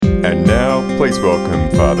And now, please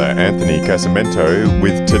welcome Father Anthony Casamento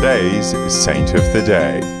with today's Saint of the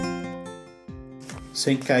Day.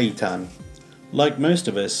 Saint Cajetan. Like most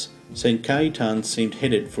of us, Saint Cajetan seemed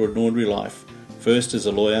headed for an ordinary life, first as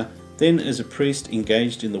a lawyer, then as a priest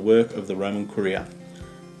engaged in the work of the Roman Curia.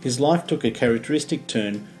 His life took a characteristic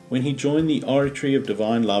turn when he joined the Oratory of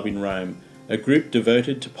Divine Love in Rome, a group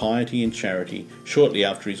devoted to piety and charity, shortly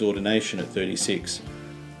after his ordination at 36.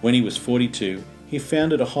 When he was 42, he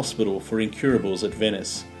founded a hospital for incurables at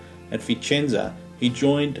Venice. At Vicenza, he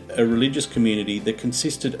joined a religious community that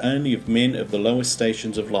consisted only of men of the lowest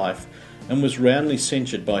stations of life and was roundly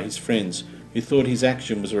censured by his friends, who thought his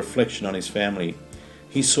action was a reflection on his family.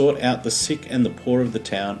 He sought out the sick and the poor of the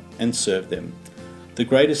town and served them. The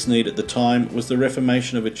greatest need at the time was the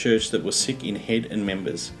reformation of a church that was sick in head and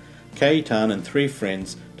members. Cajetan and three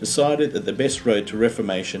friends decided that the best road to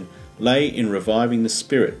reformation lay in reviving the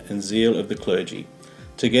spirit and zeal of the clergy.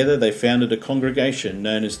 Together they founded a congregation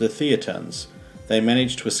known as the Theatans. They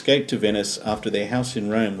managed to escape to Venice after their house in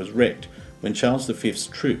Rome was wrecked when Charles V's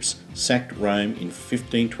troops sacked Rome in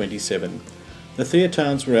 1527. The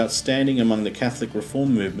Theatans were outstanding among the Catholic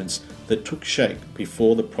reform movements that took shape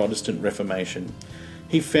before the Protestant Reformation.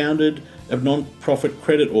 He founded a non-profit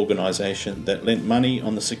credit organisation that lent money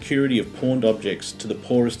on the security of pawned objects to the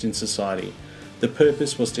poorest in society. The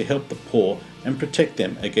purpose was to help the poor and protect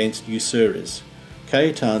them against usurers.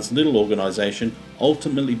 Cajetan's little organisation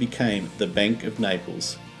ultimately became the Bank of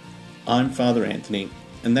Naples. I'm Father Anthony,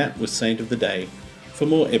 and that was Saint of the Day. For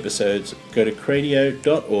more episodes, go to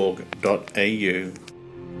cradio.org.au.